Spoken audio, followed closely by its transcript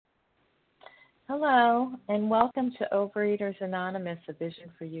Hello, and welcome to Overeaters Anonymous, a Vision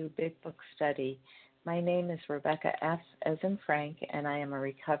for You Big Book Study. My name is Rebecca F. as in Frank, and I am a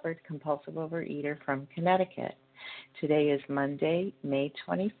recovered compulsive overeater from Connecticut. Today is Monday, May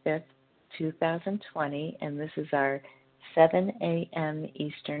 25th, 2020, and this is our 7 a.m.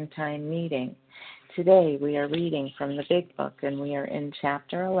 Eastern Time meeting. Today we are reading from the Big Book, and we are in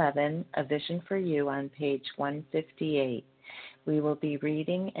Chapter 11, A Vision for You, on page 158. We will be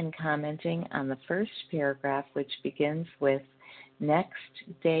reading and commenting on the first paragraph, which begins with "next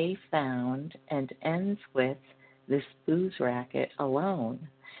day found" and ends with "this booze racket alone."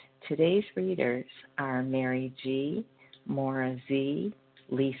 Today's readers are Mary G., Maura Z.,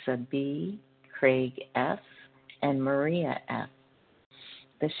 Lisa B., Craig F., and Maria F.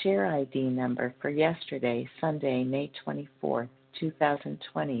 The share ID number for yesterday, Sunday, May 24th,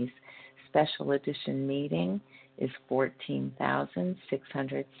 2020's special edition meeting is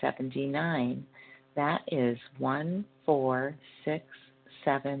 14,679. That is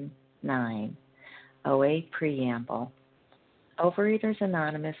 14679. OA Preamble. Overeaters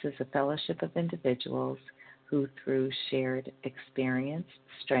Anonymous is a fellowship of individuals who, through shared experience,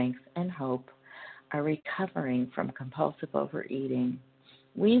 strength, and hope, are recovering from compulsive overeating.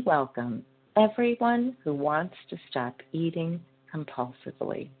 We welcome everyone who wants to stop eating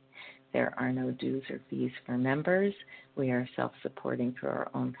compulsively. There are no dues or fees for members. We are self-supporting through our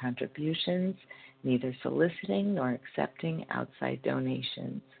own contributions, neither soliciting nor accepting outside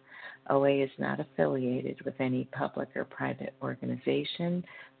donations. OA is not affiliated with any public or private organization,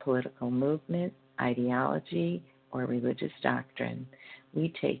 political movement, ideology, or religious doctrine. We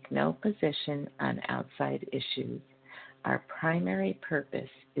take no position on outside issues. Our primary purpose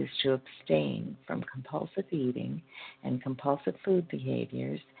is to abstain from compulsive eating and compulsive food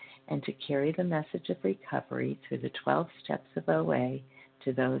behaviors, and to carry the message of recovery through the 12 steps of OA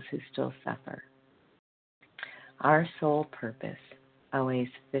to those who still suffer. Our sole purpose, OA's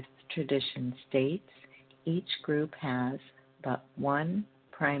fifth tradition states, each group has but one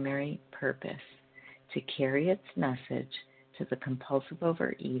primary purpose: to carry its message to the compulsive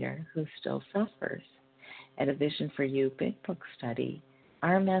overeater who still suffers. At A Vision for You Big Book Study,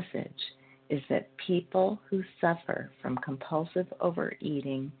 our message is that people who suffer from compulsive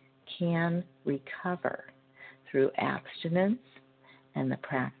overeating can recover through abstinence and the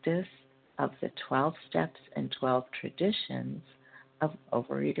practice of the 12 steps and 12 traditions of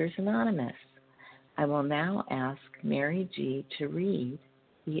Overeaters Anonymous. I will now ask Mary G. to read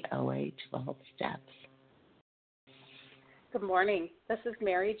the OA 12 steps. Good morning. This is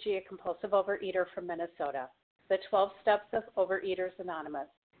Mary G., a compulsive overeater from Minnesota. The 12 steps of Overeaters Anonymous.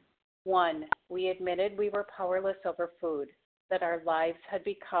 1. We admitted we were powerless over food, that our lives had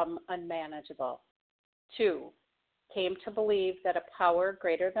become unmanageable. 2. Came to believe that a power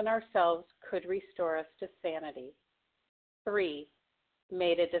greater than ourselves could restore us to sanity. 3.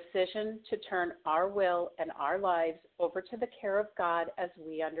 Made a decision to turn our will and our lives over to the care of God as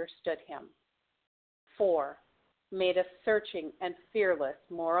we understood Him. 4. Made a searching and fearless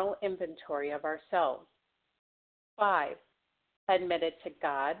moral inventory of ourselves. 5. Admitted to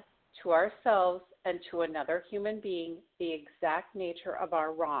God, to ourselves, and to another human being the exact nature of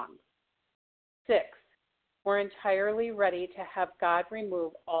our wrongs. 6. We're entirely ready to have God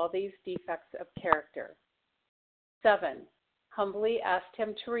remove all these defects of character. 7. Humbly asked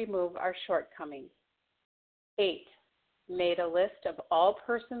Him to remove our shortcomings. 8. Made a list of all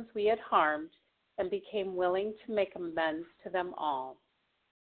persons we had harmed and became willing to make amends to them all.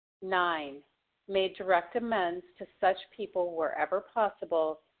 9. Made direct amends to such people wherever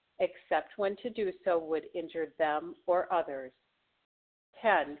possible, except when to do so would injure them or others.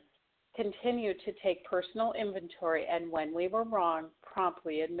 10. Continued to take personal inventory, and when we were wrong,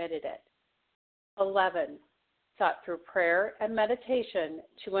 promptly admitted it. 11. Sought through prayer and meditation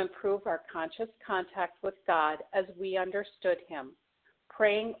to improve our conscious contact with God as we understood Him,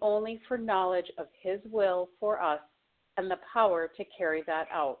 praying only for knowledge of His will for us and the power to carry that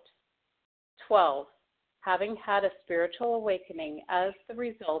out. 12. Having had a spiritual awakening as the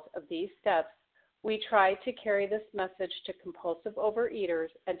result of these steps, we try to carry this message to compulsive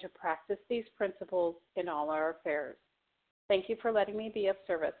overeaters and to practice these principles in all our affairs. Thank you for letting me be of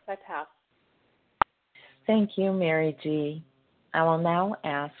service. I pass. Thank you, Mary G. I will now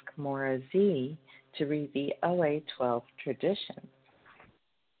ask Maura Z. to read the OA 12 traditions.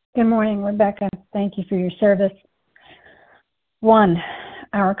 Good morning, Rebecca. Thank you for your service. 1.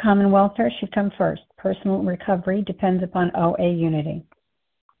 Our common welfare should come first. Personal recovery depends upon OA unity.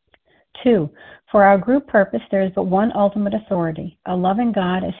 2. For our group purpose, there is but one ultimate authority, a loving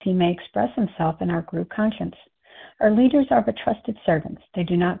God as He may express Himself in our group conscience. Our leaders are but trusted servants. They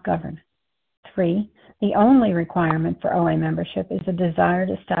do not govern. 3, the only requirement for OA membership is a desire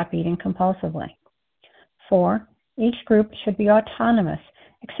to stop eating compulsively. 4, each group should be autonomous,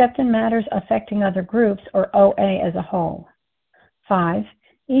 except in matters affecting other groups or OA as a whole. 5,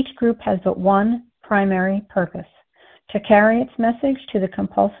 each group has but one primary purpose: to carry its message to the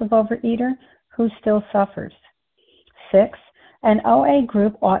compulsive overeater who still suffers. 6, an OA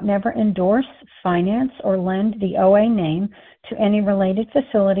group ought never endorse, finance, or lend the OA name to any related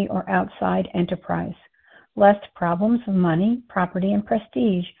facility or outside enterprise, lest problems of money, property, and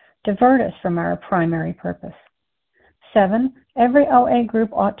prestige divert us from our primary purpose. 7, every OA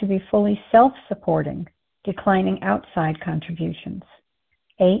group ought to be fully self-supporting, declining outside contributions.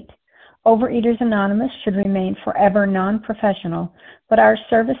 8, Overeaters Anonymous should remain forever non-professional, but our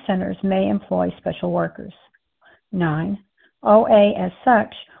service centers may employ special workers. 9, OA as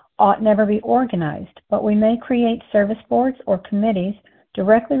such ought never be organized, but we may create service boards or committees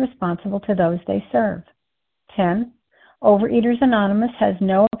directly responsible to those they serve. 10, Overeaters Anonymous has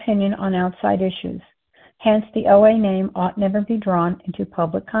no opinion on outside issues. Hence, the OA name ought never be drawn into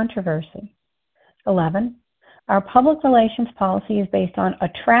public controversy. 11, our public relations policy is based on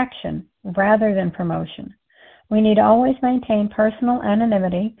attraction rather than promotion. We need always maintain personal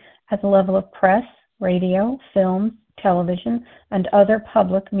anonymity at the level of press, radio, film, television, and other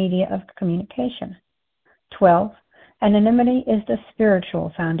public media of communication. 12, anonymity is the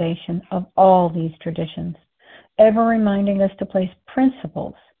spiritual foundation of all these traditions, ever reminding us to place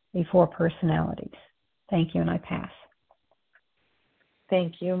principles before personalities. Thank you, and I pass.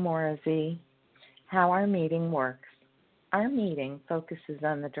 Thank you, Maura Z. How our meeting works. Our meeting focuses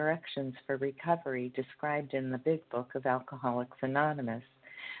on the directions for recovery described in the Big Book of Alcoholics Anonymous.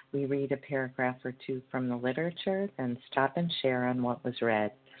 We read a paragraph or two from the literature, then stop and share on what was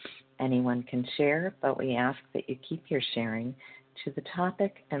read. Anyone can share, but we ask that you keep your sharing to the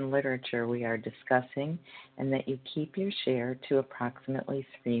topic and literature we are discussing, and that you keep your share to approximately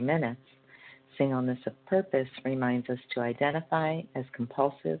 3 minutes. Singleness of purpose reminds us to identify as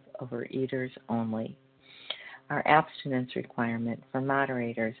compulsive overeaters only. Our abstinence requirement for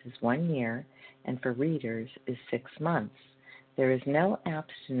moderators is 1 year, and for readers is 6 months. There is no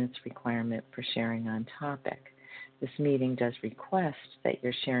abstinence requirement for sharing on topic. This meeting does request that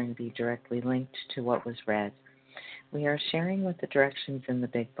your sharing be directly linked to what was read. We are sharing what the directions in the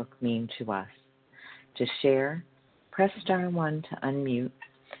Big Book mean to us. To share, press star 1 to unmute.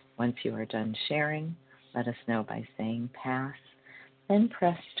 Once you are done sharing, let us know by saying pass, then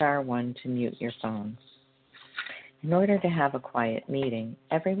press star 1 to mute your phone. In order to have a quiet meeting,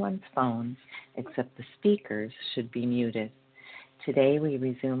 everyone's phone, except the speakers, should be muted. Today we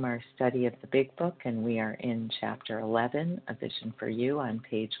resume our study of the Big Book, and we are in Chapter 11, A Vision for You, on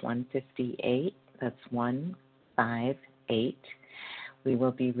page 158. That's 158. We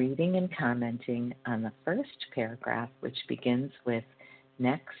will be reading and commenting on the first paragraph, which begins with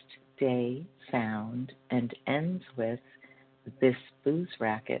next day found and ends with this booze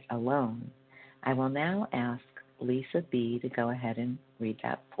racket alone. I will now ask Lisa B. to go ahead and read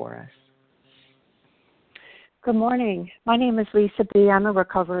that for us. Good morning. My name is Lisa B. I'm a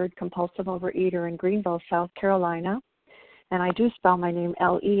recovered compulsive overeater in Greenville, South Carolina, and I do spell my name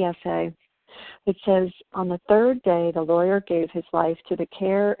Lesa. It says, on the third day, the lawyer gave his life to the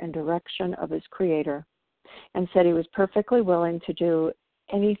care and direction of his Creator and said he was perfectly willing to do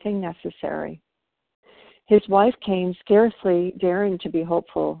anything necessary. His wife came, scarcely daring to be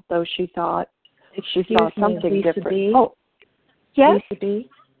hopeful, though she thought she saw something Lisa different. B? Oh, yes? Lisa B?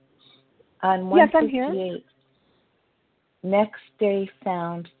 On 158, yes, I'm here. Next day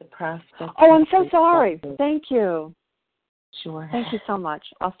found the prospect. Oh, I'm so sorry. Thank you. Sure. Thank you so much.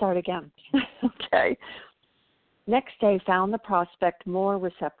 I'll start again. Okay. Next day found the prospect more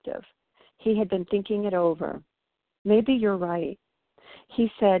receptive. He had been thinking it over. Maybe you're right.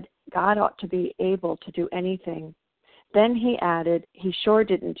 He said God ought to be able to do anything. Then he added, he sure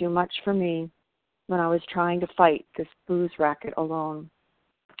didn't do much for me when I was trying to fight this booze racket alone.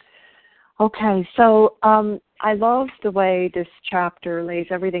 Okay, so I love the way this chapter lays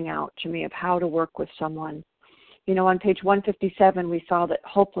everything out to me of how to work with someone. You know, on page 157, we saw that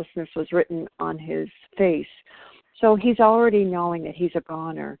hopelessness was written on his face. So he's already knowing that he's a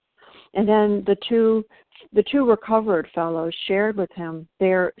goner. And then the two recovered fellows shared with him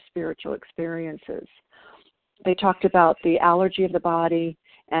their spiritual experiences. They talked about the allergy of the body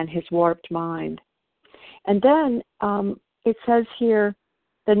and his warped mind. And then it says here,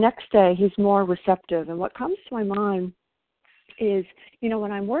 the next day he's more receptive. And what comes to my mind is, you know,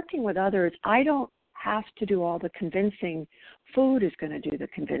 when I'm working with others, I don't have to do all the convincing. Food is going to do the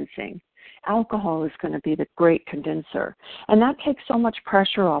convincing. Alcohol is going to be the great condenser. And that takes so much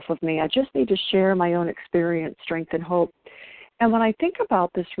pressure off of me. I just need to share my own experience, strength, and hope. And when I think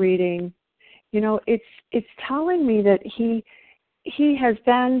about this reading, it's telling me that he has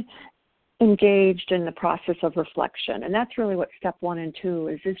been engaged in the process of reflection. And that's really what step 1 and 2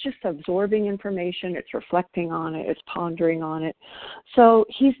 is. It's just absorbing information. It's reflecting on it. It's pondering on it. So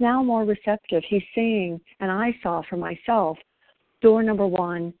he's now more receptive. He's seeing, and I saw for myself, door number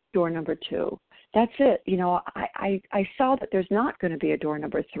 1, door number 2. That's it. I saw that there's not going to be a door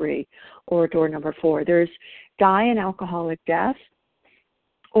number 3 or a door number 4. There's die an alcoholic death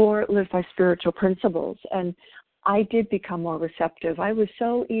or live by spiritual principles. And I did become more receptive. I was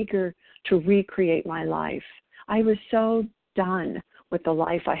so eager to recreate my life. I was so done with the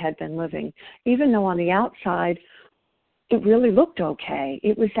life I had been living, even though on the outside it really looked okay.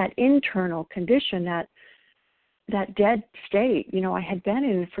 It was that internal condition, that dead state, I had been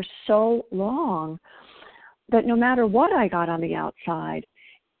in for so long that no matter what I got on the outside,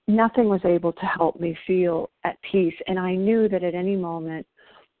 nothing was able to help me feel at peace. And I knew that at any moment,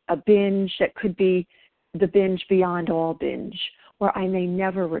 a binge that could be the binge beyond all binge, where I may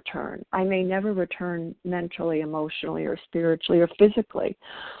never return. I may never return mentally, emotionally, or spiritually, or physically.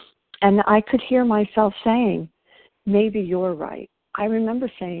 And I could hear myself saying, maybe you're right. I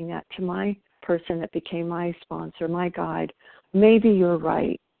remember saying that to my person that became my sponsor, my guide, maybe you're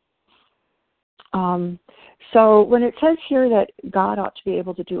right. So when it says here that God ought to be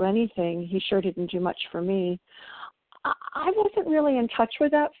able to do anything, he sure didn't do much for me. I wasn't really in touch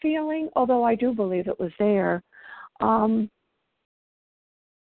with that feeling, although I do believe it was there.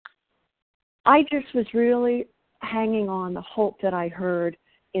 I just was really hanging on the hope that I heard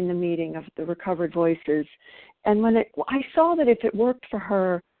in the meeting of the recovered voices. And I saw that if it worked for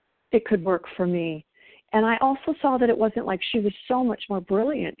her, it could work for me. And I also saw that it wasn't like she was so much more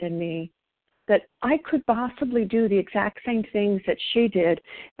brilliant than me, that I could possibly do the exact same things that she did.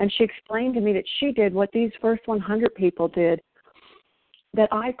 And she explained to me that she did what these first 100 people did, that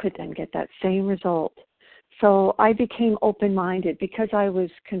I could then get that same result. So I became open-minded because I was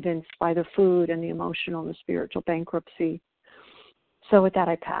convinced by the food and the emotional and the spiritual bankruptcy. So with that,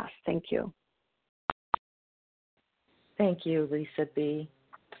 I pass. Thank you. Thank you, Lisa B.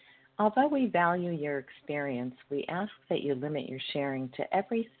 Although we value your experience, we ask that you limit your sharing to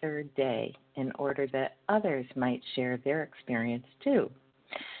every third day in order that others might share their experience too.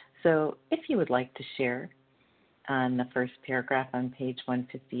 So if you would like to share on the first paragraph on page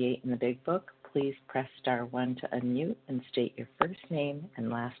 158 in the Big Book, please press star 1 to unmute and state your first name and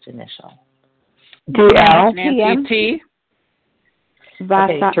last initial. DL. Nancy T.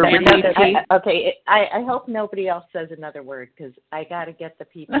 Okay, I hope nobody else says another word, because I got to get the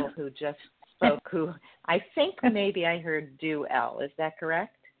people who just spoke, who I think maybe I heard do L. Is that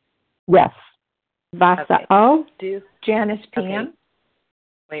correct? Yes. Vasa O. Janice PM. Okay.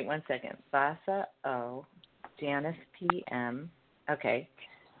 Wait 1 second. Vasa O. Janice PM. Okay.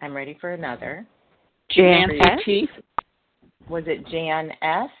 I'm ready for another. Jan T. Was it Jan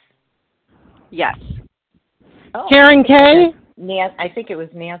S? Yes. Oh, Karen K. Okay. I think it was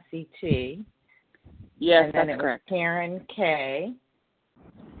Nancy T. Yes, and then that's it correct. Was Karen K.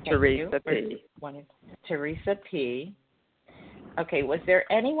 Teresa P. Teresa P. Okay, was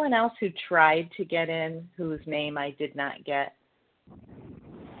there anyone else who tried to get in whose name I did not get?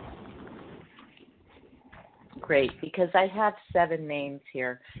 Great, because I have 7 names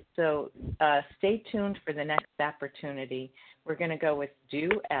here. So stay tuned for the next opportunity. We're going to go with Do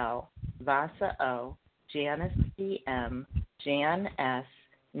L, Vasa O, Janice PM, Jan S,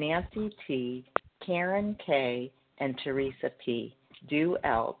 Nancy T, Karen K, and Teresa P. Do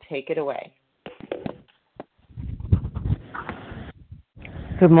L, take it away.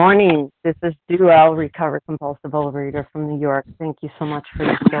 Good morning. This is Do L, recovered compulsive overeater from New York. Thank you so much for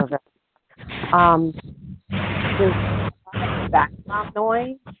your service. There's background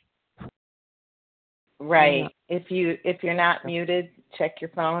noise. Right. If you're not muted, check your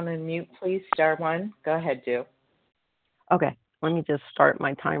phone and mute, please. Star 1. Go ahead, Do. Okay. Let me just start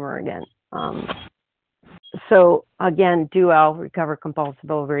my timer again. So again, Do L, recovered compulsive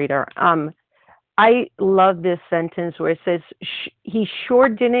overeater. I love this sentence where it says, he sure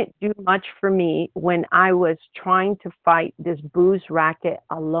didn't do much for me when I was trying to fight this booze racket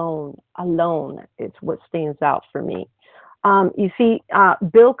alone. Alone, it's what stands out for me. You see,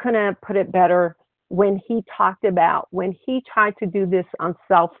 Bill couldn't have put it better when he talked about, when he tried to do this on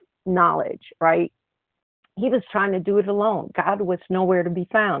self-knowledge, right? He was trying to do it alone. God was nowhere to be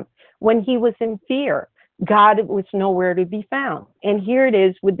found. When he was in fear, God was nowhere to be found. And here it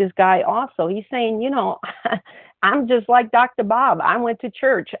is with this guy also. He's saying, I'm just like Dr. Bob. I went to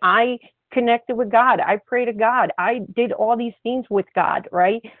church. I connected with God. I prayed to God. I did all these things with God,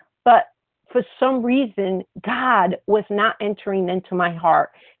 right? But for some reason, God was not entering into my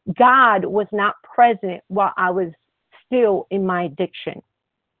heart. God was not present while I was still in my addiction.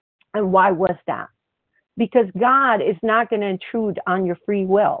 And why was that? Because God is not going to intrude on your free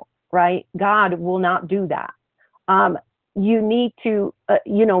will, right? God will not do that. You need to,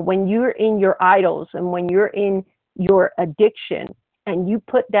 when you're in your idols and when you're in your addiction and you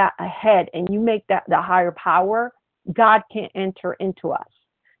put that ahead and you make that the higher power, God can't enter into us.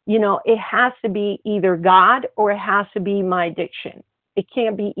 It has to be either God or it has to be my addiction. It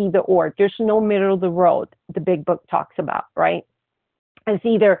can't be either or. There's no middle of the road, the big book talks about, right? It's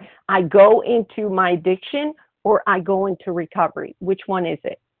either I go into my addiction or I go into recovery. Which one is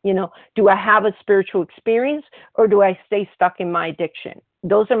it? Do I have a spiritual experience or do I stay stuck in my addiction?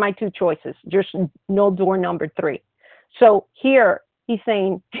 Those are my two choices. There's no door number 3. So here he's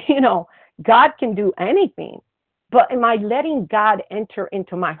saying, God can do anything, but am I letting God enter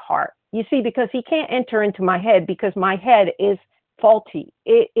into my heart? You see, because he can't enter into my head because my head is faulty.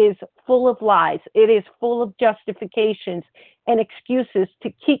 It is full of lies. It is full of justifications and excuses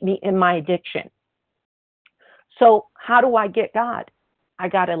to keep me in my addiction. So how do I get God? I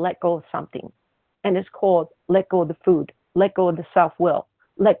got to let go of something. And it's called let go of the food, let go of the self-will,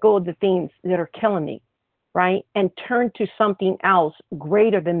 let go of the things that are killing me, right? And turn to something else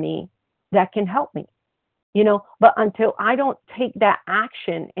greater than me that can help me, But until I don't take that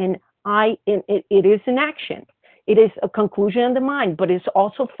action, and it is an action. It is a conclusion of the mind, but it's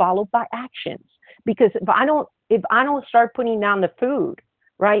also followed by actions. Because if I don't start putting down the food,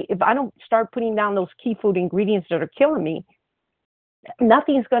 right? If I don't start putting down those key food ingredients that are killing me,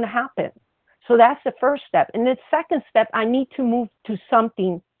 nothing's going to happen. So that's the first step. And the second step, I need to move to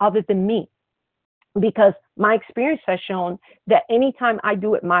something other than me. Because my experience has shown that anytime I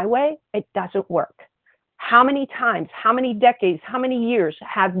do it my way, it doesn't work. How many times, how many decades, how many years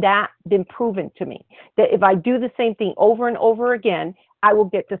have that been proven to me? That if I do the same thing over and over again, I will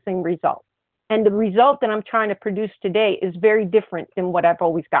get the same result. And the result that I'm trying to produce today is very different than what I've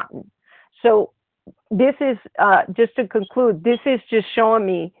always gotten. So this is, just to conclude, this is just showing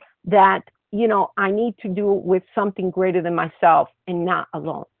me that, I need to do it with something greater than myself and not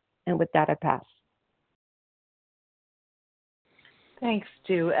alone. And with that, I pass. Thanks,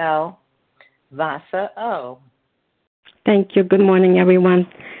 Stu L. Vasa O. Thank you. Good morning, everyone.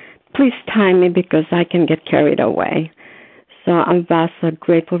 Please time me because I can get carried away. So I'm Vasa,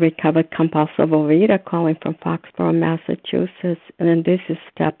 grateful, recovered, compulsive overeater, calling from Foxborough, Massachusetts. And then this is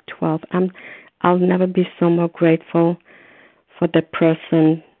step 12. I'll never be so more grateful for the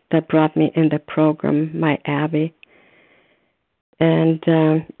person that brought me in the program, my Abby. And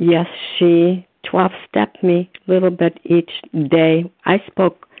yes, she 12-stepped me a little bit each day.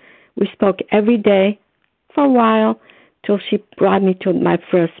 We spoke every day for a while till she brought me to my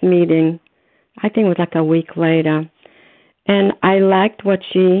first meeting. I think it was like a week later. And I liked what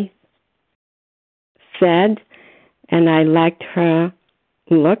she said, and I liked her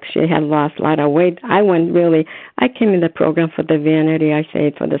look. She had lost a lot of weight. I came in the program for the vanity. I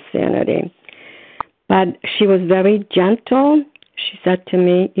say for the sanity. But she was very gentle. She said to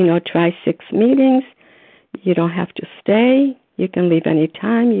me, try 6 meetings. You don't have to stay. You can leave any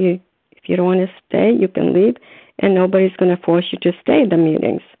time. If you don't want to stay, you can leave, and nobody's going to force you to stay at the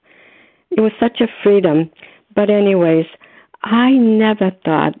meetings. It was such a freedom. But anyways, I never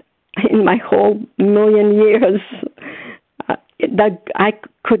thought in my whole million years that I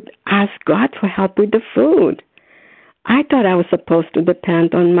could ask God for help with the food. I thought I was supposed to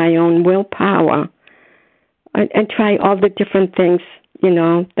depend on my own willpower and try all the different things,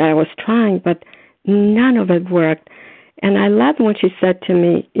 that I was trying, but none of it worked. And I loved when she said to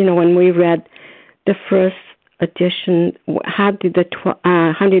me, when we read the first edition, how did the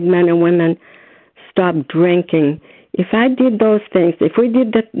 100 men and women stop drinking? If I did those things, if we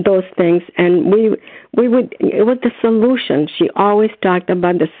did those things, and we would, it was the solution. She always talked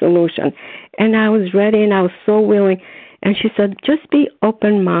about the solution. And I was ready and I was so willing. And she said, just be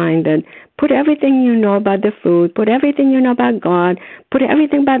open-minded. Put everything you know about the food. Put everything you know about God. Put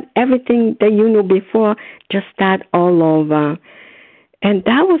everything about everything that you knew before. Just start all over. And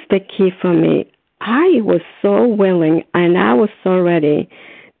that was the key for me. I was so willing and I was so ready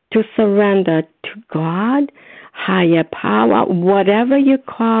to surrender to God, higher power, whatever you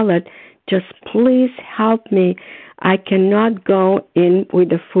call it. Just please help me. I cannot go in with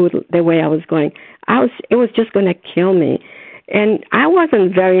the food the way I was going. It was just going to kill me. And I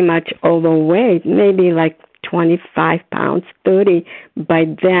wasn't very much overweight, maybe like 25 pounds, 30 by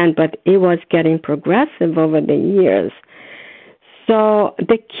then, but it was getting progressive over the years. So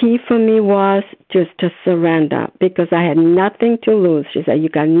the key for me was just to surrender because I had nothing to lose. She said, you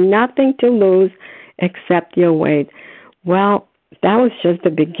got nothing to lose except your weight. Well, that was just the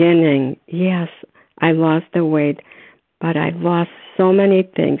beginning. Yes, I lost the weight, but I lost so many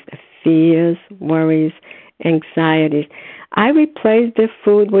things, the fears, worries, anxieties. I replaced the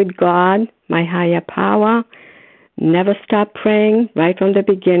food with God, my higher power, never stopped praying right from the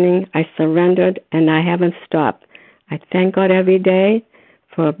beginning. I surrendered, and I haven't stopped. I thank God every day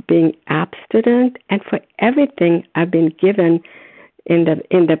for being abstinent and for everything I've been given in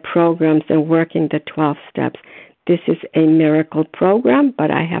the programs and working the 12 steps. This is a miracle program,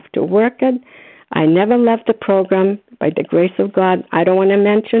 but I have to work it. I never left the program by the grace of God. I don't want to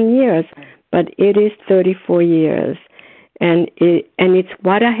mention years, but it is 34 years. And it's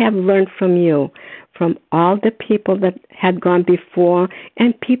what I have learned from you, from all the people that had gone before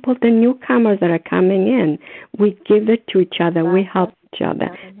and people, the newcomers that are coming in. We give it to each other. We help each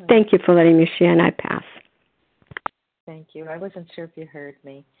other. Thank you for letting me share, and I pass. Thank you. I wasn't sure if you heard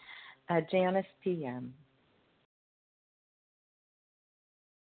me. Janice PM.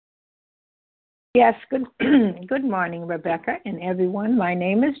 Yes, good morning, Rebecca and everyone. My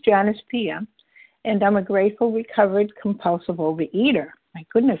name is Janice PM, and I'm a grateful, recovered, compulsive overeater. My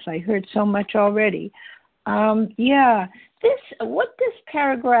goodness, I heard so much already. What this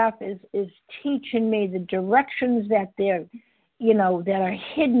paragraph is teaching me, the directions that they're, that are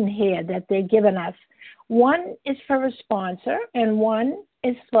hidden here, that they're giving us. One is for a sponsor, and one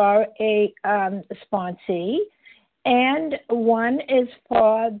is for a sponsee, and one is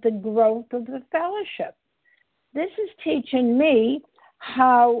for the growth of the fellowship. This is teaching me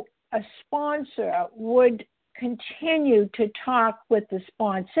how a sponsor would continue to talk with the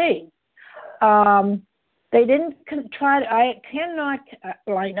sponsee. They didn't try. I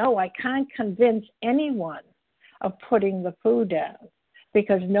can't convince anyone of putting the food down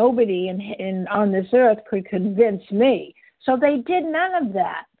because nobody on this earth could convince me. So they did none of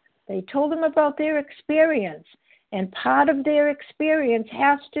that. They told them about their experience, and part of their experience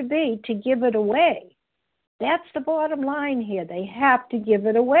has to be to give it away. That's the bottom line here. They have to give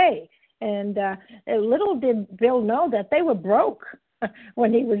it away. And little did Bill know that they were broke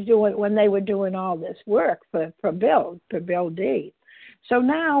when they were doing all this work for Bill D. So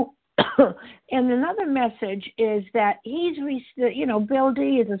now, and another message is that Bill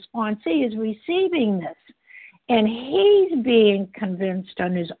D, the sponsee, is receiving this, and he's being convinced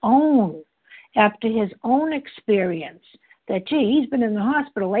on his own after his own experience that, he's been in the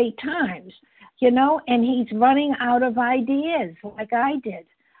hospital 8 times, and he's running out of ideas like I did.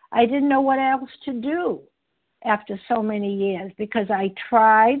 I didn't know what else to do after so many years because I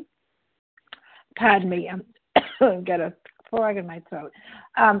tried. Pardon me, I've got a frog in my throat.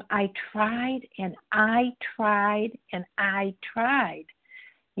 I tried and I tried and I tried.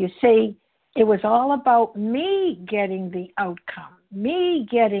 You see, it was all about me getting the outcome, me,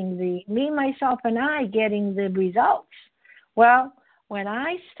 myself, and I getting the results. Well, when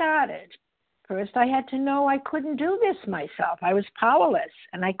I started, first I had to know I couldn't do this myself. I was powerless,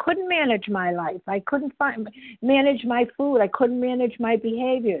 and I couldn't manage my life. I couldn't manage my food. I couldn't manage my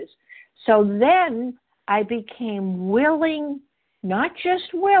behaviors. So then I became willing, not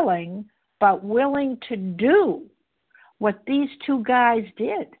just willing, but willing to do what these 2 guys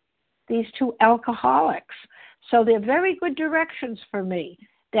did, these 2 alcoholics. So they're very good directions for me.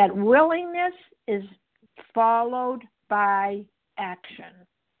 That willingness is followed by action.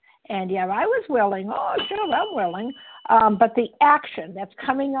 And I was willing. Oh, sure, I'm willing. But the action that's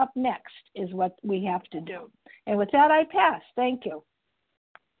coming up next is what we have to do. And with that, I pass. Thank you.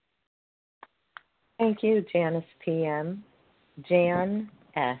 Thank you, Janice PM. Jan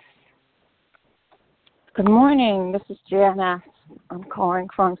S. Good morning. This is Jan S. I'm calling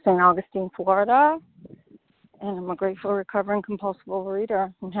from St. Augustine, Florida, and I'm a grateful, recovering, compulsive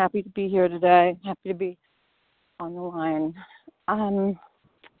overeater. I'm happy to be here today. Happy to be on the line.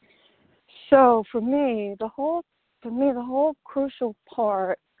 So for me, the whole crucial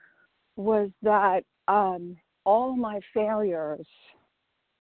part was that all my failures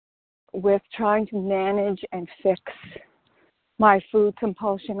with trying to manage and fix my food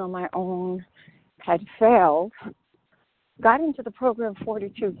compulsion on my own had failed. Got into the program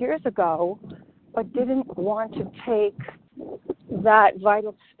 42 years ago, but didn't want to take that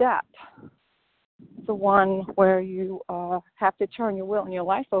vital step, the one where you have to turn your will and your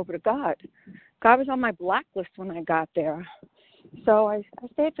life over to God. God was on my blacklist when I got there. So I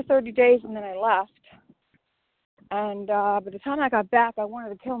stayed for 30 days and then I left. And by the time I got back, I wanted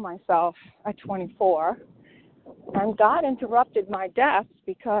to kill myself at 24. And God interrupted my death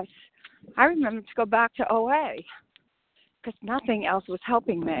because I remembered to go back to OA because nothing else was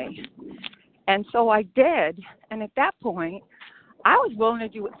helping me. And so I did. And at that point, I was willing to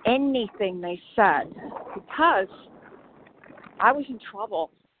do anything they said because I was in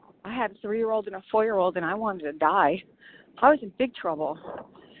trouble. I had a 3-year-old and a 4-year-old, and I wanted to die. I was in big trouble.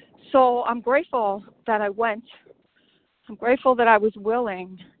 So I'm grateful that I went. I'm grateful that I was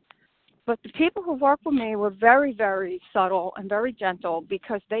willing. But the people who worked with me were very, very subtle and very gentle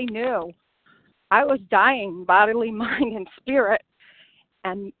because they knew I was dying bodily, mind, and spirit.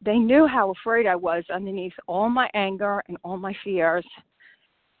 And they knew how afraid I was underneath all my anger and all my fears.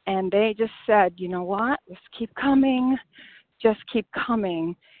 And they just said, you know what, just keep coming, just keep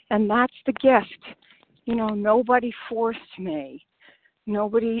coming. And that's the gift. You know, nobody forced me.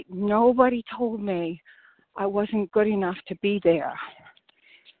 Nobody told me I wasn't good enough to be there.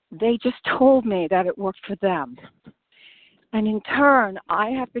 They just told me that it worked for them. And in turn, I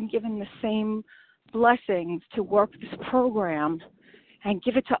have been given the same blessings to work this program and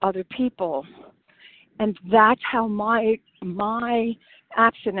give it to other people. And that's how my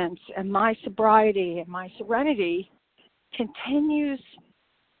abstinence and my sobriety and my serenity continues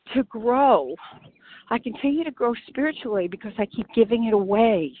to grow. I continue to grow spiritually because I keep giving it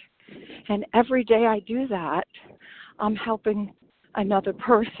away. And every day I do that, I'm helping another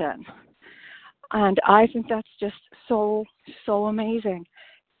person. And I think that's just so amazing.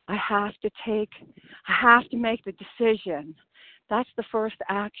 I have to make the decision. That's the first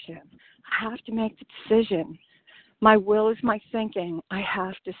action. I have to make the decision. My will is my thinking. I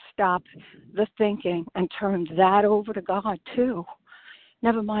have to stop the thinking and turn that over to God too.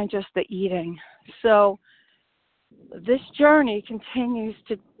 Never mind just the eating. So this journey continues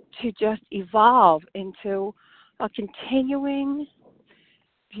to just evolve into a continuing,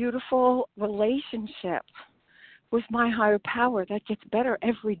 beautiful relationship with my higher power that gets better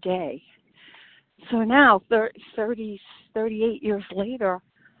every day. So now, 38 years later,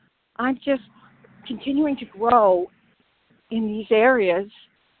 I'm just continuing to grow in these areas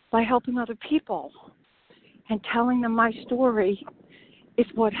by helping other people and telling them my story is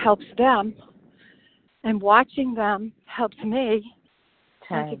what helps them, and watching them helps me.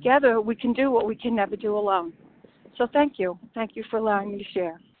 And together we can do what we can never do alone. So thank you. Thank you for allowing me to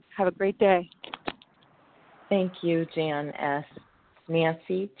share. Have a great day. Thank you, Jan S.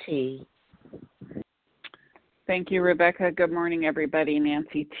 Nancy T. Thank you, Rebecca. Good morning, everybody.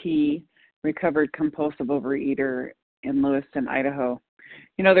 Nancy T., recovered compulsive overeater in Lewiston, Idaho.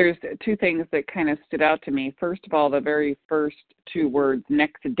 You know, there's two things that kind of stood out to me. First of all, the very first two words,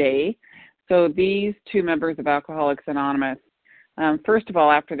 next day. So these two members of Alcoholics Anonymous, first of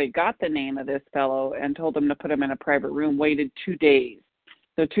all, after they got the name of this fellow and told them to put him in a private room, waited 2 days.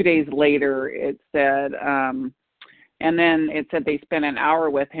 So 2 days later, it said, and then it said they spent an hour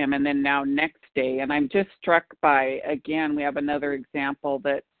with him, and then now next day. And I'm just struck by, again, we have another example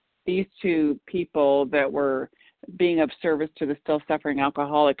that these two people that were being of service to the still suffering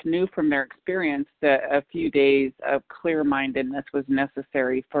alcoholic knew from their experience that a few days of clear-mindedness was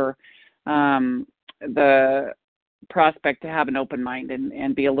necessary for the prospect to have an open mind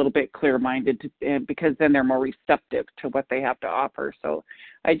and be a little bit clear-minded because then they're more receptive to what they have to offer. So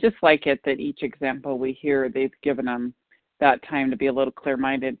I just like it that each example we hear, they've given them that time to be a little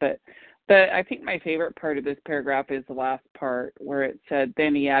clear-minded. But I think my favorite part of this paragraph is the last part where it said,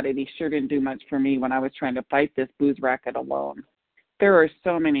 then he added, he sure didn't do much for me when I was trying to fight this booze racket alone. There are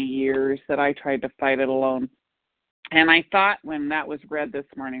so many years that I tried to fight it alone. And I thought when that was read this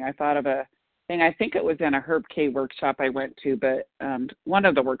morning, I thought of a thing. I think it was in a Herb K workshop I went to, but one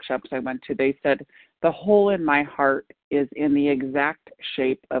of the workshops I went to, they said, the hole in my heart is in the exact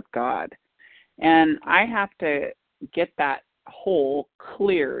shape of God. And I have to get that hole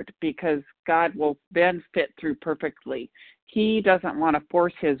cleared because God will then fit through perfectly. He doesn't want to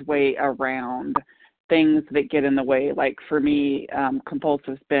force his way around things that get in the way, like for me,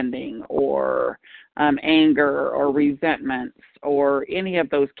 compulsive spending or anger or resentments or any of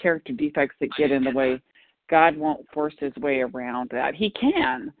those character defects that get in the way. God won't force his way around that. He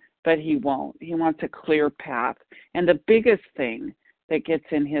can, but he won't. He wants a clear path. And the biggest thing that gets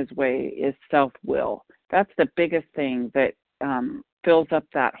in his way is self-will. That's the biggest thing that fills up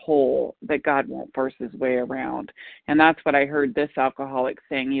that hole that God won't force his way around. And that's what I heard this alcoholic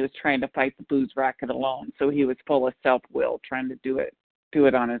saying. He was trying to fight the booze racket alone. So he was full of self-will, trying to do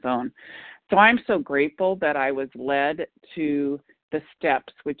it on his own. So I'm so grateful that I was led to the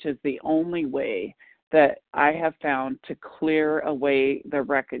steps, which is the only way that I have found to clear away the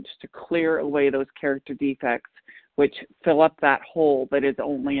wreckage, to clear away those character defects which fill up that hole that is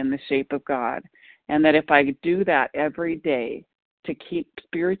only in the shape of God. And that if I do that every day to keep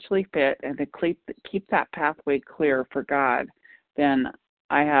spiritually fit and to keep that pathway clear for God, then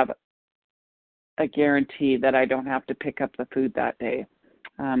I have a guarantee that I don't have to pick up the food that day.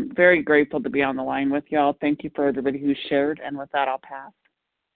 Very grateful to be on the line with y'all. Thank you for everybody who shared. And with that, I'll pass.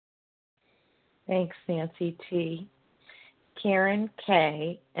 Thanks, Nancy T. Karen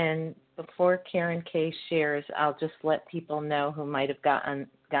K. And before Karen K. shares, I'll just let people know who might have gotten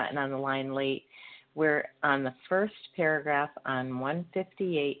on the line late. We're on the first paragraph on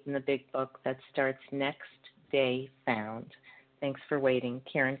 158 in the Big Book that starts next day found. Thanks for waiting.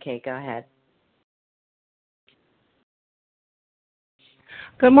 Karen K., go ahead.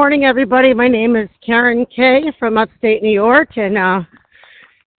 Good morning, everybody. My name is Karen K. from upstate New York, and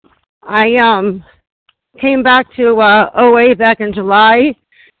I came back to OA back in July,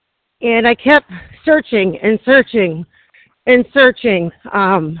 and I kept searching and searching and searching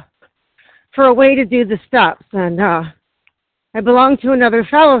for a way to do the steps. And I belong to another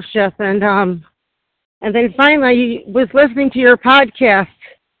fellowship, and then finally I was listening to your podcast,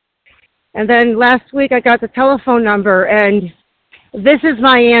 and then last week I got the telephone number, and this is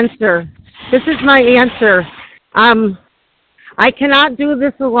my answer. This is my answer. I cannot do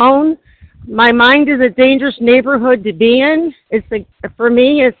this alone. My mind is a dangerous neighborhood to be in. For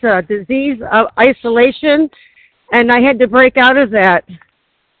me, it's a disease of isolation, and I had to break out of that.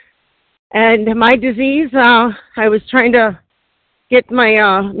 And my disease, I was trying to get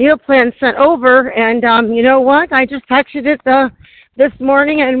my meal plan sent over, and you know what? I just texted it this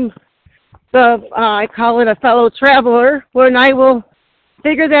morning, and I call it a fellow traveler, and I will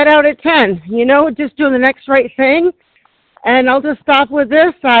figure that out at 10. You know, just doing the next right thing. And I'll just stop with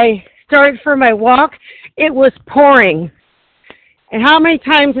this. I started for my walk. It was pouring. And how many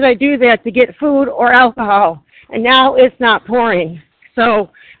times did I do that to get food or alcohol? And now it's not pouring. So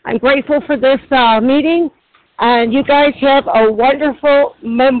I'm grateful for this meeting. And you guys have a wonderful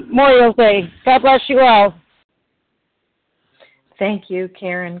Memorial Day. God bless you all. Thank you,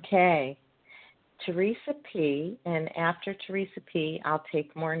 Karen K. Teresa P., and after Teresa P., I'll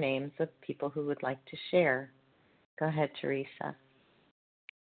take more names of people who would like to share. Go ahead, Teresa.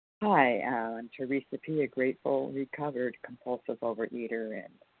 Hi, I'm Teresa P., a grateful, recovered, compulsive overeater.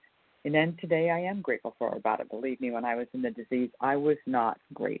 And then today I am grateful for about it. Believe me, when I was in the disease, I was not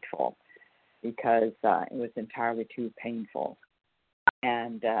grateful because it was entirely too painful.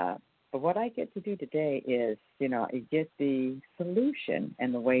 And but what I get to do today is, you know, I get the solution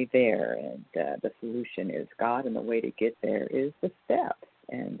and the way there. And the solution is God, and the way to get there is the steps.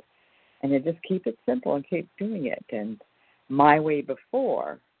 And I just keep it simple and keep doing it. And my way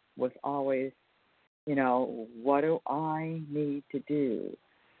before was always, you know, what do I need to do?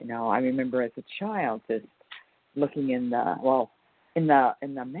 You know, I remember as a child just looking in the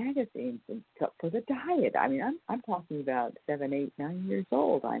magazines and for the diet. I mean, I'm talking about 7, 8, 9 years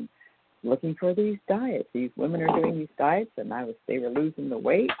old. I'm looking for these diets. These women are doing these diets, and they were losing the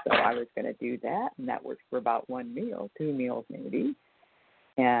weight, so I was going to do that, and that was for about one meal, 2 meals maybe,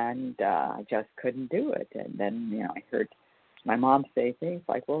 and I just couldn't do it. And then, you know, I heard my mom say things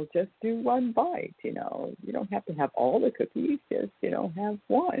like, well, just do one bite, you know. You don't have to have all the cookies, just, you know, have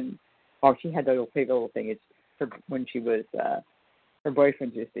one. Or she had the little thing. It's for when she was, her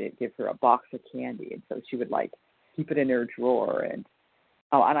boyfriend used to give her a box of candy, and so she would, like, keep it in her drawer, and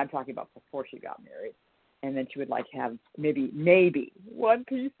I'm talking about before she got married. And then she would, like, have maybe one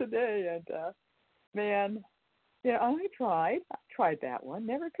piece a day. And, man, yeah, I tried that one.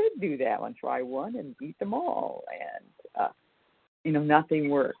 Never could do that one. Try one and eat them all. And, you know, nothing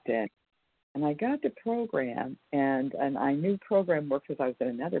worked. And I got the program, and I knew program worked because I was in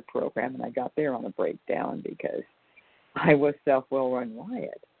another program, and I got there on a breakdown because I was self-will-run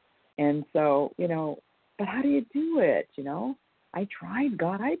riot. And so, you know, but how do you do it, you know? I tried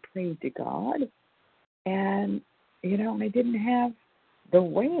God. I prayed to God, and, you know, I didn't have the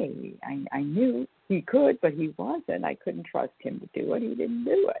way. I knew he could, but he wasn't. I couldn't trust him to do it. He didn't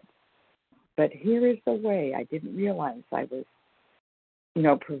do it. But here is the way. I didn't realize I was, you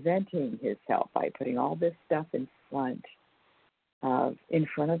know, preventing his help by putting all this stuff in front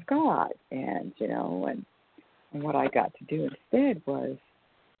of God. And, you know, and what I got to do instead was,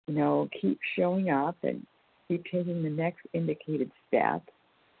 you know, keep showing up and keep taking the next indicated step,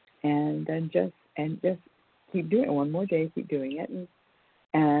 and then just keep doing it. One more day, keep doing it.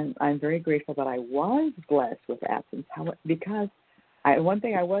 And I'm very grateful that I was blessed with abstinence, because one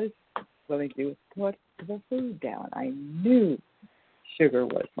thing I was willing to do was put the food down. I knew sugar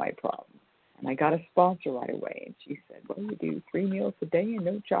was my problem. And I got a sponsor right away, and she said, well, you do 3 meals a day and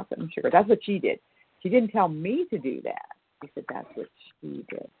no chocolate and sugar. That's what she did. She didn't tell me to do that. She said that's what she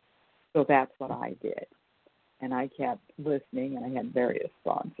did. So that's what I did. And I kept listening, and I had various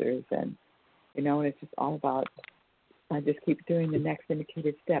sponsors. And, and it's just all about, I just keep doing the next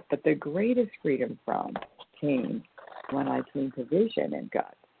indicated step. But the greatest freedom came when I came to Vision and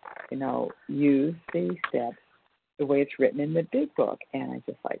got, use the steps the way it's written in the big book. And I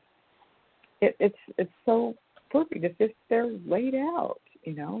just it's so perfect. It's just, they're laid out,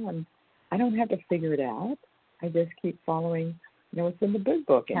 and I don't have to figure it out. I just keep following, what's in the big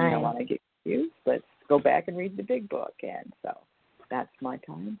book. And, when I get confused, let's go back and read the big book. And so that's my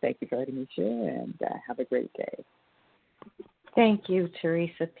time. Thank you for letting me share, and have a great day. Thank you,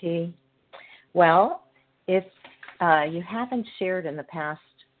 Teresa P. Well, if you haven't shared in the past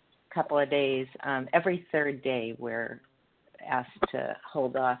couple of days, every third day we're asked to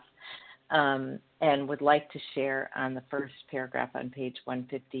hold off and would like to share on the first paragraph on page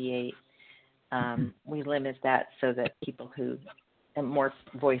 158. We limit that so that people and more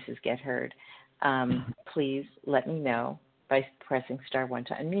voices get heard. Please let me know by pressing *1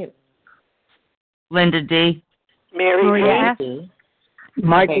 to unmute. Linda D. Mary D.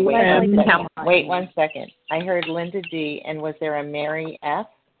 Michael Wait 1 second. I heard Linda D. And was there a Mary F?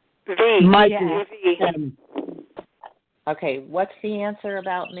 V. Michael M. Okay, what's the answer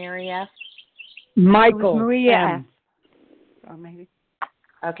about Mary F? Michael Maria M. Or maybe.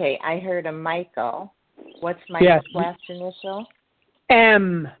 Okay, I heard a Michael. What's Michael's last initial?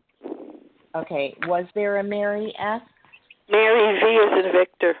 M. Okay, was there a Mary F? Mary V is in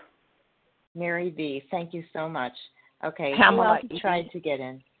Victor. Mary V, thank you so much. Okay, Pamela who else tried to get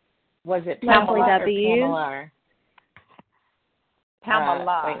in? Was it Pamela or Pamela?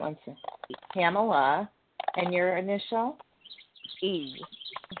 Pamela. Wait 1 second. Pamela, and your initial? E.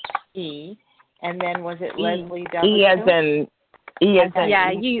 E. And then was it Leslie W? E as in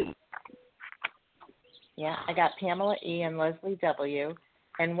Yeah, you. Yeah, I got Pamela E and Leslie W.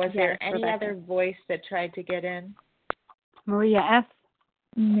 And was there any other voice that tried to get in? Maria F.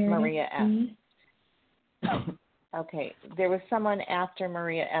 Maria F. Okay, there was someone after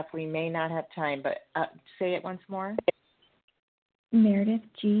Maria F. We may not have time, but say it once more. Meredith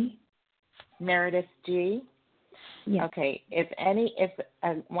G. Meredith G. Yes. Okay, if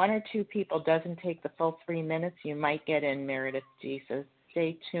one or two people doesn't take the full 3 minutes, you might get in Meredith G. So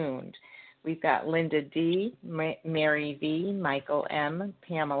stay tuned. We've got Linda D, Mary V, Michael M,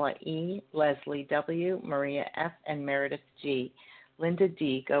 Pamela E, Leslie W, Maria F, and Meredith G. Linda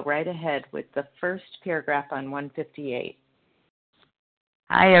D, go right ahead with the first paragraph on 158.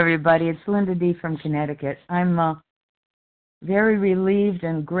 Hi, everybody. It's Linda D from Connecticut. I'm very relieved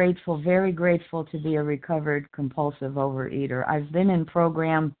and grateful, very grateful to be a recovered compulsive overeater. I've been in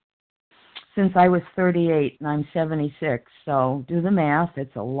program since I was 38, and I'm 76, so do the math.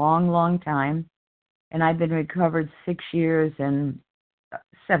 It's a long, long time, and I've been recovered 6 years and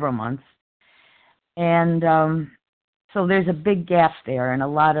several months. And so there's a big gap there and a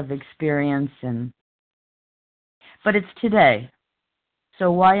lot of experience, but it's today.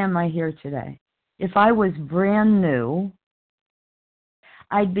 So why am I here today? If I was brand new,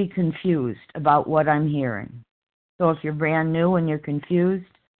 I'd be confused about what I'm hearing. So if you're brand new and you're confused,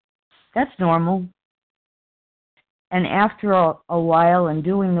 that's normal. And after a while and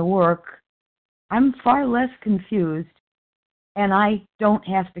doing the work, I'm far less confused, and I don't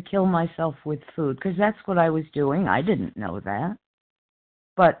have to kill myself with food, because that's what I was doing. I didn't know that.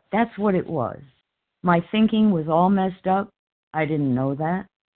 But that's what it was. My thinking was all messed up. I didn't know that.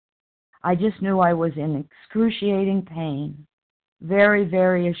 I just knew I was in excruciating pain, very,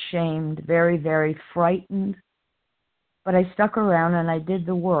 very ashamed, very, very frightened. But I stuck around and I did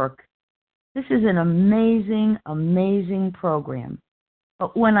the work. This is an amazing, amazing program.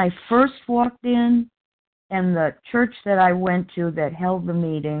 But when I first walked in, and the church that I went to that held the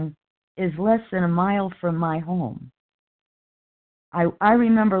meeting is less than a mile from my home, I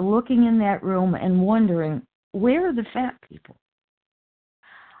remember looking in that room and wondering, where are the fat people?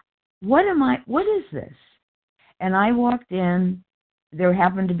 What is this? And I walked in, there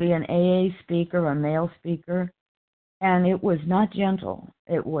happened to be an AA speaker, a male speaker, and it was not gentle.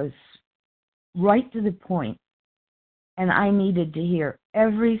 It was right to the point. And I needed to hear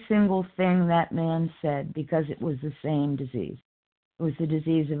every single thing that man said, because it was the same disease. It was the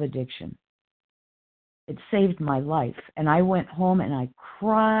disease of addiction. It saved my life. And I went home and I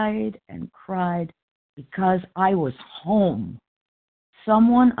cried and cried because I was home.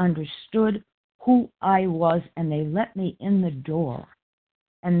 Someone understood who I was, and they let me in the door.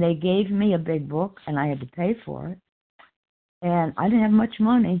 And they gave me a big book, and I had to pay for it. And I didn't have much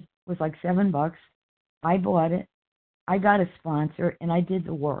money. It was like $7. I bought it. I got a sponsor, and I did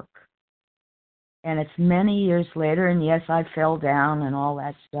the work. And it's many years later, and yes, I fell down and all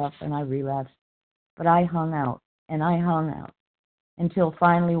that stuff, and I relapsed. But I hung out, and I hung out, until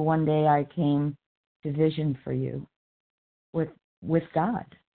finally one day I came to Vision for You with God.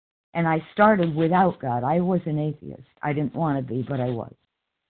 And I started without God. I was an atheist. I didn't want to be, but I was.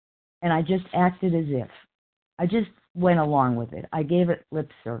 And I just acted as if. I just went along with it. I gave it lip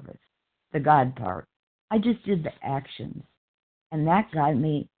service, the God part. I just did the actions. And that got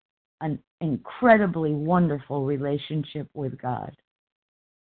me an incredibly wonderful relationship with God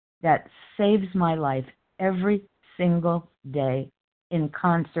that saves my life every single day in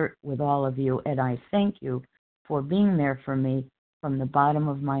concert with all of you. And I thank you for being there for me from the bottom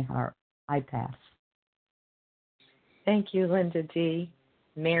of my heart. I pass. Thank you, Linda D.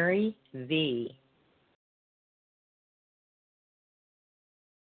 Mary V.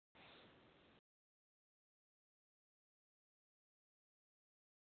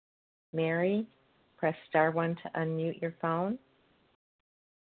 Mary, press star 1 to unmute your phone.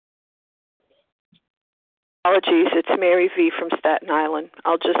 Apologies, it's Mary V. from Staten Island.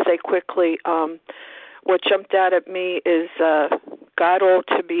 I'll just say quickly, what jumped out at me is God ought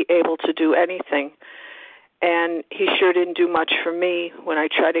to be able to do anything, and he sure didn't do much for me when I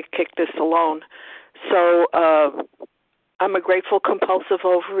tried to kick this alone. So I'm a grateful compulsive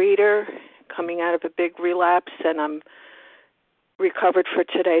overeater coming out of a big relapse, and I'm recovered for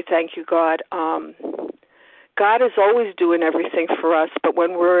today. Thank you, God. God is always doing everything for us, but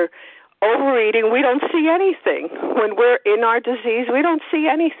when we're overeating, we don't see anything. When we're in our disease, we don't see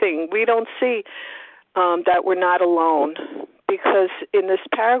anything. We don't see that we're not alone, because in this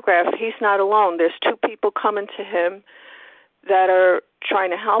paragraph, he's not alone. There's two people coming to him that are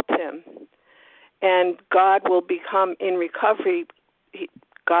trying to help him, and God will become, in recovery,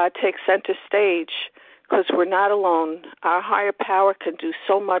 God takes center stage, because we're not alone. Our higher power can do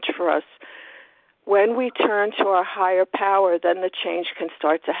so much for us. When we turn to our higher power, then the change can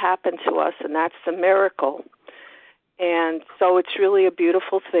start to happen to us, and that's the miracle. And so it's really a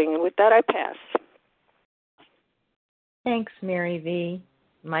beautiful thing. And with that, I pass. Thanks, Mary V.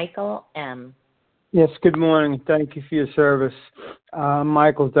 Michael M. Yes, good morning. Thank you for your service.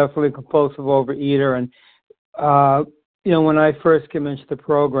 Michael's definitely a compulsive overeater. And, when I first came into the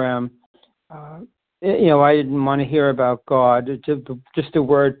program, I didn't want to hear about God. Just the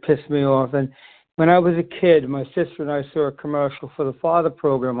word pissed me off. And when I was a kid, my sister and I saw a commercial for the Father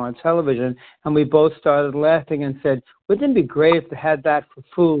program on television, and we both started laughing and said, wouldn't it be great if they had that for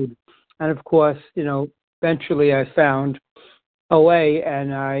food? And, of course, eventually I found OA,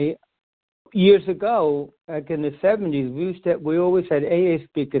 and years ago, like in the 70s, we always had AA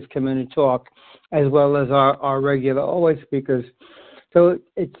speakers come in and talk, as well as our regular OA speakers. So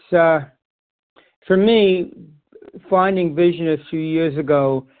it's, for me, finding Vision a few years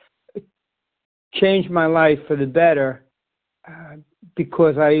ago changed my life for the better,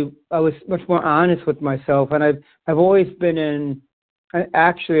 because I was much more honest with myself, and I've always been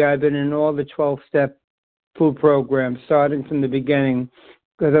I've been in all the 12-step food programs, starting from the beginning,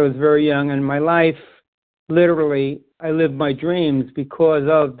 because I was very young. And my life, literally, I lived my dreams because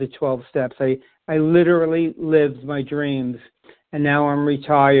of the 12 steps. I literally lived my dreams. And now I'm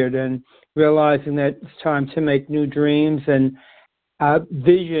retired and realizing that it's time to make new dreams. And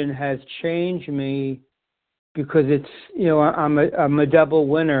Vision has changed me, because it's, I'm a double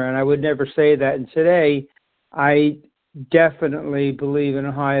winner, and I would never say that. And today, I definitely believe in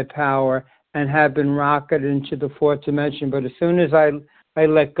a higher power and have been rocketed into the fourth dimension. But as soon as I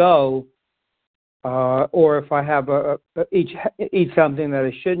let go, or if I have eat something that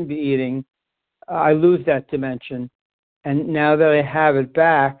I shouldn't be eating, I lose that dimension. And now that I have it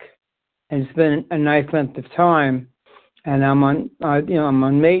back, and it's been a nice length of time, and I'm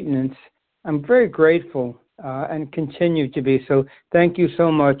on maintenance, I'm very grateful, and continue to be. So thank you so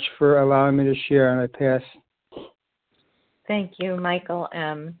much for allowing me to share, and I pass. Thank you, Michael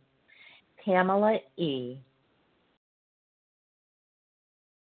M. Pamela E.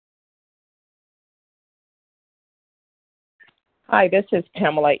 Hi, this is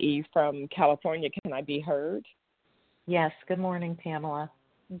Pamela E. from California. Can I be heard? Yes, good morning, Pamela.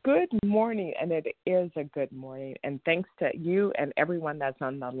 Good morning, and it is a good morning. And thanks to you and everyone that's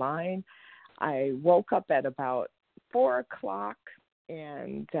on the line. I woke up at about 4 o'clock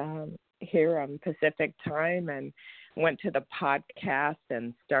and here on Pacific time, and went to the podcast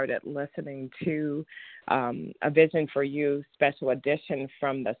and started listening to a Vision for You special edition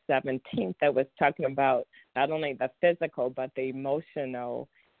from the 17th that was talking about not only the physical but the emotional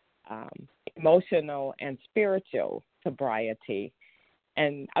and spiritual sobriety.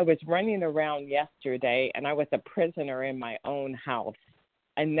 And I was running around yesterday, and I was a prisoner in my own house.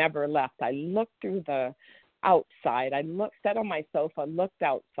 I never left. I looked through the outside. Sat on my sofa, looked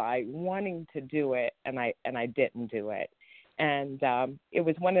outside, wanting to do it, and I didn't do it. And it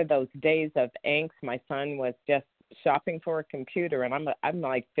was one of those days of angst. My son was just shopping for a computer, and I'm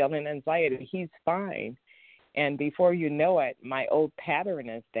like feeling anxiety. He's fine. And before you know it, my old pattern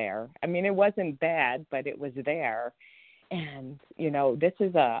is there. I mean, it wasn't bad, but it was there. And, this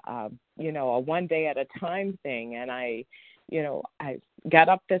is a one day at a time thing. And I got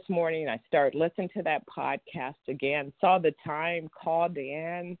up this morning, I started listening to that podcast again, saw the time, called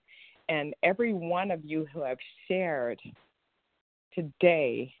in, and every one of you who have shared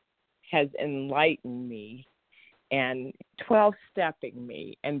today has enlightened me and 12-stepping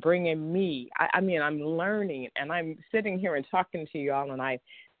me and bringing me. I'm learning, and I'm sitting here and talking to you all, and I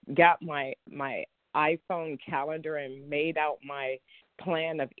got my iPhone calendar and made out my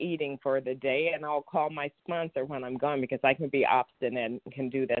plan of eating for the day, and I'll call my sponsor when I'm gone because I can be obstinate and can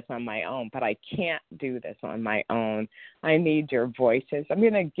do this on my own, but I can't do this on my own. I need your voices. I'm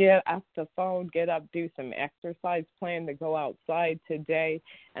going to get off the phone, get up, do some exercise, plan to go outside today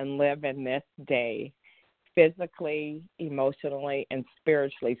and live in this day, physically, emotionally, and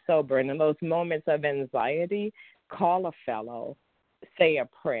spiritually sober. And in those moments of anxiety, call a fellow, say a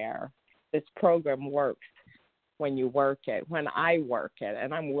prayer. This program works when you work it, when I work it,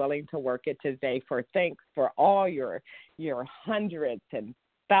 and I'm willing to work it today. For thanks for all your hundreds and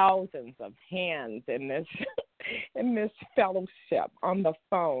thousands of hands in this in this fellowship on the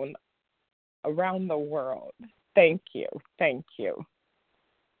phone around the world. Thank you.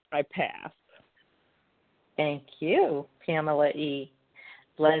 I pass. Thank you, Pamela E.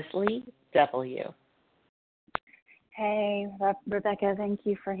 Leslie W. Hey, Rebecca, thank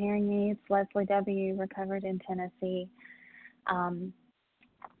you for hearing me. It's Leslie W., recovered in Tennessee. And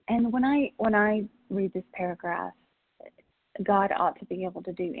when I read this paragraph, God ought to be able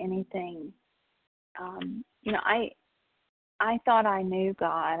to do anything. I thought I knew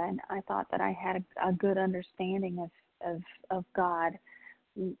God, and I thought that I had a good understanding of God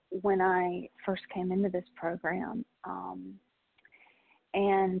when I first came into this program.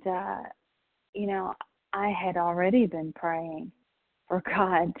 I had already been praying for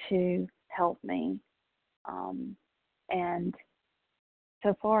God to help me. And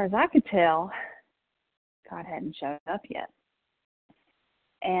so far as I could tell, God hadn't showed up yet.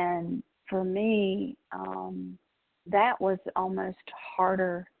 And for me, that was almost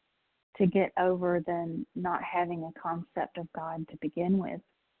harder to get over than not having a concept of God to begin with,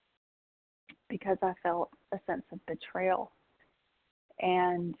 because I felt a sense of betrayal.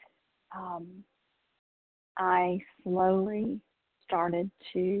 And I slowly started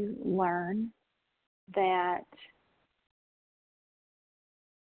to learn that,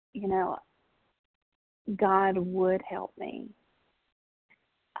 God would help me.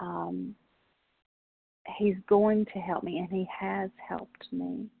 He's going to help me, and He has helped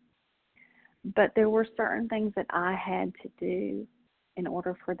me. But there were certain things that I had to do in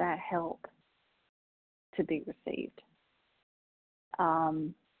order for that help to be received.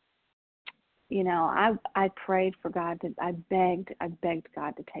 I prayed for God I begged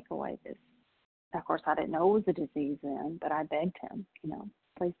God to take away this. Of course, I didn't know it was a disease then, but I begged Him,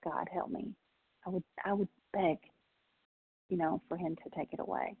 please God, help me. I would beg, for Him to take it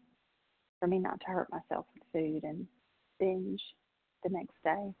away, for me not to hurt myself with food and binge the next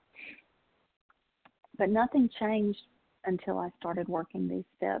day. But nothing changed until I started working these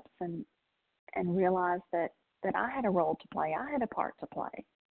steps and realized that I had a role to play. I had a part to play.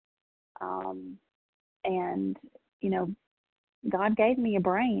 God gave me a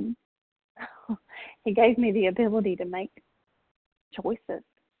brain. He gave me the ability to make choices.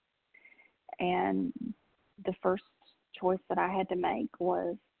 And the first choice that I had to make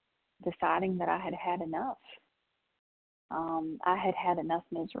was deciding that I had had enough. I had had enough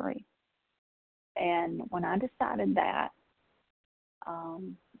misery. And when I decided that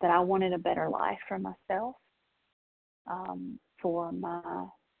I wanted a better life for myself, for my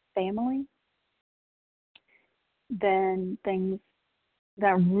family, then things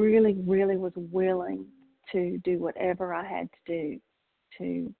that really, really was willing to do whatever I had to do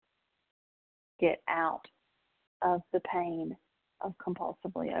to get out of the pain of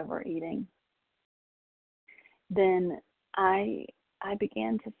compulsively overeating. Then I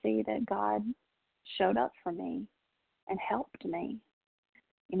began to see that God showed up for me and helped me,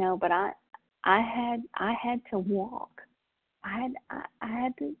 but I had to walk. I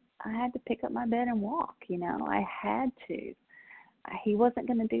had to pick up my bed and walk, I had to. He wasn't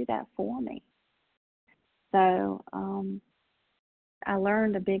going to do that for me. So I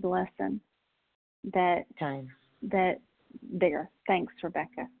learned a big lesson that there. Thanks,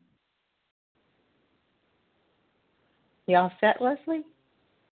 Rebecca. You all set, Leslie?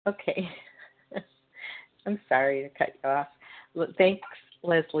 Okay. I'm sorry to cut you off. Thanks,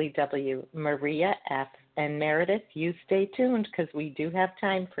 Leslie W., Maria F., and Meredith. You stay tuned because we do have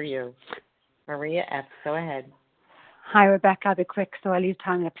time for you. Maria F., go ahead. Hi, Rebecca. I'll be quick, so I'll leave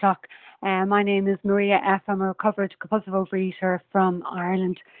time on the clock. My name is Maria F. I'm a recovered compulsive overeater from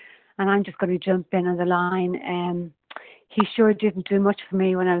Ireland, and I'm just going to jump in on the line. He sure didn't do much for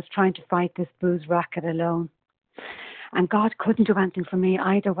me when I was trying to fight this booze racket alone. And God couldn't do anything for me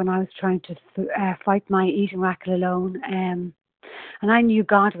either when I was trying to fight my eating racket alone. And I knew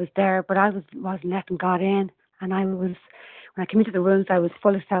God was there, but I wasn't letting God in. And when I came into the rooms, I was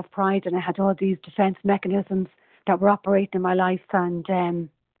full of self-pride, and I had all these defense mechanisms that were operating in my life. And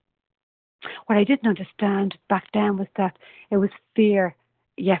what I didn't understand back then was that it was fear.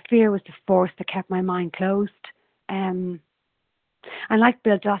 Yeah, fear was the force that kept my mind closed. And like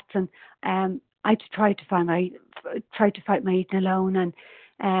Bill Dotson, I tried to fight my eating alone,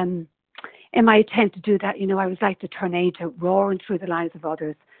 and in my attempt to do that, I was like the tornado roaring through the lives of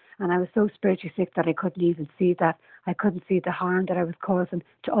others, and I was so spiritually sick that I couldn't even see that. I couldn't see the harm that I was causing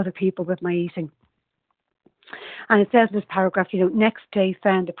to other people with my eating. And it says in this paragraph, next day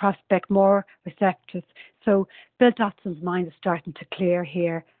found the prospect more receptive. So Bill Dotson's mind is starting to clear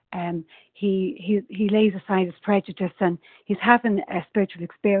here. He lays aside his prejudice, and he's having a spiritual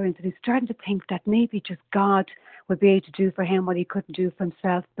experience, and he's starting to think that maybe just God would be able to do for him what he couldn't do for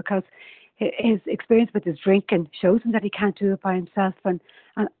himself, because his experience with his drinking shows him that he can't do it by himself. And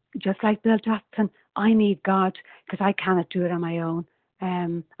just like Bill Dotson, I need God because I cannot do it on my own,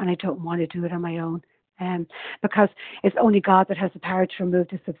 and I don't want to do it on my own. Because it's only God that has the power to remove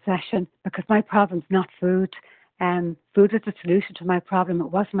this obsession, because my problem's not food. Food is the solution to my problem.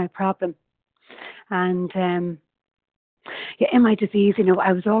 It wasn't my problem. And in my disease,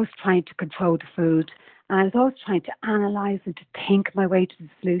 I was always trying to control the food. And I was always trying to analyze and to think my way to the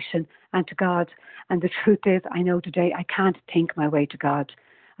solution and to God. And the truth is, I know today I can't think my way to God.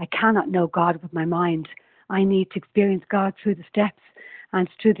 I cannot know God with my mind. I need to experience God through the steps and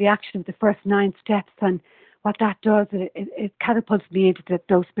through the action of the first 9 steps. And what that does, it catapults me into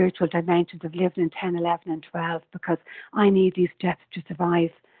those spiritual dimensions of living in 10, 11, and 12, because I need these steps to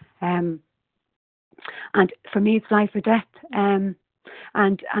survive. And for me, it's life or death. And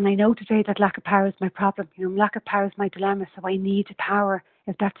I know today that lack of power is my problem. Lack of power is my dilemma. So I need power.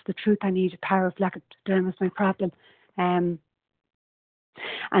 If that's the truth, I need power. If lack of dilemma is my problem. And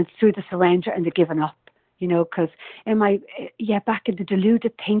through the surrender and the giving up. Because back in the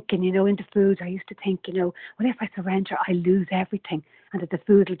deluded thinking, in the food, I used to think, well, if I surrender, I lose everything, and that the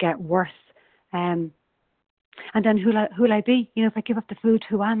food will get worse. And then who'll I be? If I give up the food,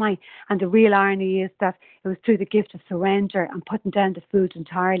 who am I? And the real irony is that it was through the gift of surrender and putting down the food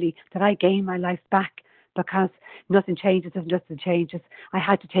entirely that I gained my life back, because nothing changes if nothing changes. I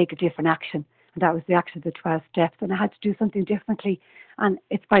had to take a different action. And that was the action of the 12 steps. And I had to do something differently. And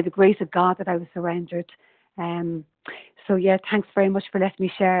it's by the grace of God that I was surrendered. Thanks very much for letting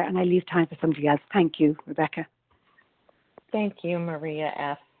me share, and I leave time for somebody else. Thank you, Rebecca. Thank you, Maria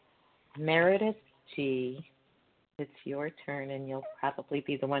F. Meredith G., it's your turn, and you'll probably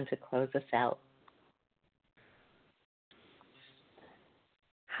be the one to close us out.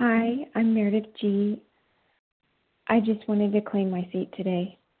 Hi, I'm Meredith G. I just wanted to claim my seat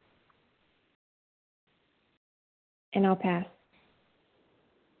today, and I'll pass.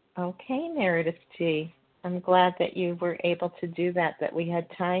 Okay, Meredith G. I'm glad that you were able to do that we had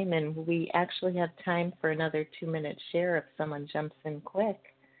time, and we actually have time for another 2-minute share if someone jumps in quick.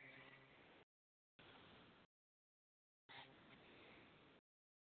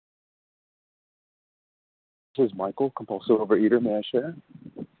 This is Michael, compulsive overeater. May I share?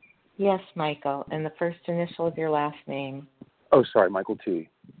 Yes, Michael, and the first initial of your last name. Oh, sorry, Michael T.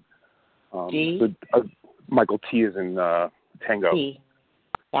 G? Michael T is in Tango. T.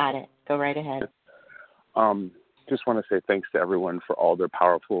 Got it. Go right ahead. Just want to say thanks to everyone for all their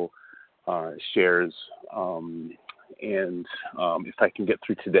powerful shares. And if I can get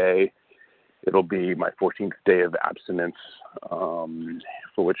through today, it'll be my 14th day of abstinence, for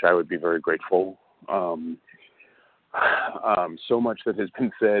which I would be very grateful. So much that has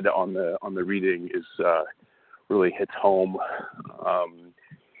been said on the reading is really hits home.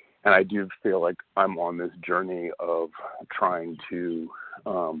 And I do feel like I'm on this journey of trying to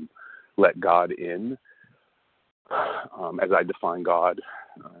let God in, as I define God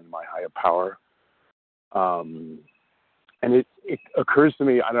and my higher power. And it occurs to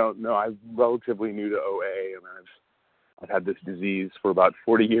me, I don't know, I'm relatively new to OA, and I've had this disease for about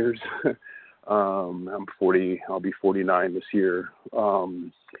 40 years. I'm 40. I'll be 49 this year.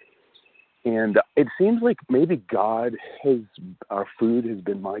 And it seems like maybe our food has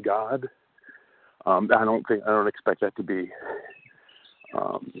been my God. I don't expect that to be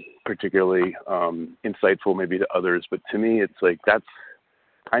particularly insightful maybe to others, but to me it's like that's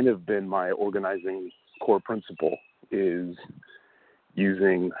kind of been my organizing core principle, is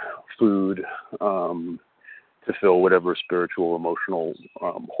using food to fill whatever spiritual, emotional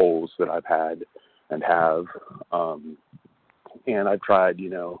holes that I've had and have. And I've tried,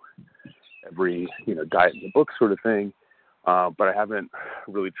 every, diet in the book sort of thing, but I haven't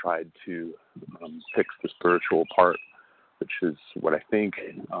really tried to fix the spiritual part, which is what I think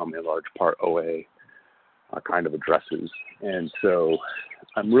in large part OA kind of addresses. And so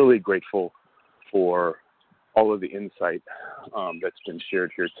I'm really grateful for all of the insight that's been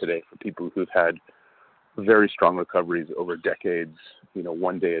shared here today for people who've had very strong recoveries over decades,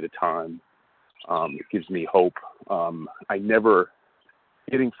 one day at a time. It gives me hope.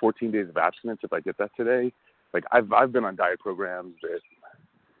 Getting 14 days of abstinence, if I get that today, like I've been on diet programs that,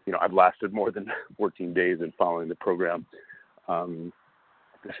 I've lasted more than 14 days in following the program.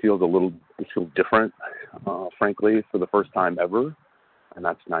 This feels different, frankly, for the first time ever, and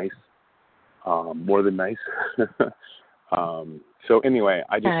that's nice, more than nice. So anyway,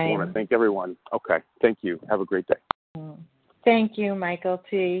 I just want to thank everyone. Okay, thank you. Have a great day. Thank you, Michael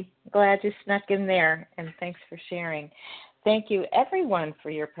T. Glad you snuck in there, and thanks for sharing. Thank you, everyone, for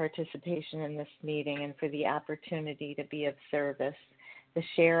your participation in this meeting and for the opportunity to be of service. The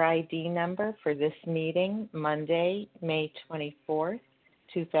share ID number for this meeting, Monday, May 24th,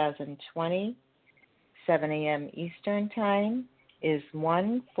 2020, 7 a.m. Eastern Time, is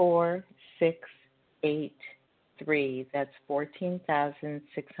 14683. That's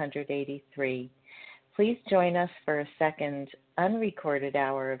 14,683. Please join us for a second unrecorded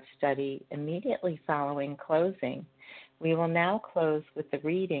hour of study immediately following closing. We will now close with the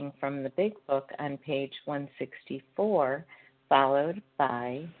reading from the Big Book on page 164, followed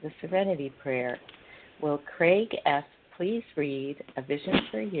by the Serenity Prayer. Will Craig F. please read A Vision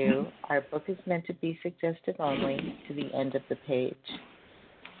for You? Our book is meant to be suggestive only to the end of the page.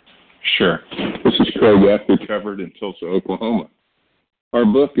 Sure. This is Craig F., recovered in Tulsa, Oklahoma. Our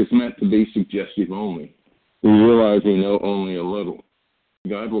book is meant to be suggestive only. We realize we know only a little.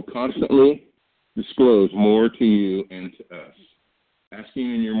 God will constantly disclose more to you and to us.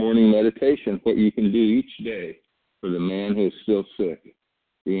 Asking in your morning meditation what you can do each day for the man who is still sick.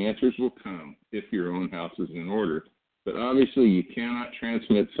 The answers will come if your own house is in order, but obviously you cannot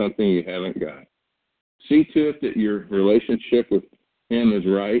transmit something you haven't got. See to it that your relationship with him is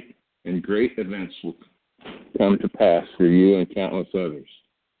right, and great events will come to pass for you and countless others.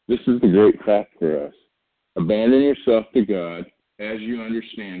 This is the great fact for us. Abandon yourself to God as you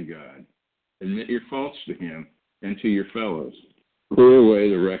understand God. Admit your faults to him and to your fellows. Clear away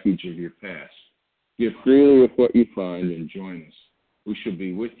the wreckage of your past. Give freely of what you find and join us. We shall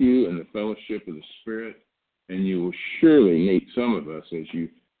be with you in the fellowship of the Spirit, and you will surely meet some of us as you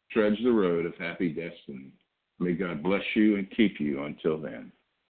trudge the road of happy destiny. May God bless you and keep you until then.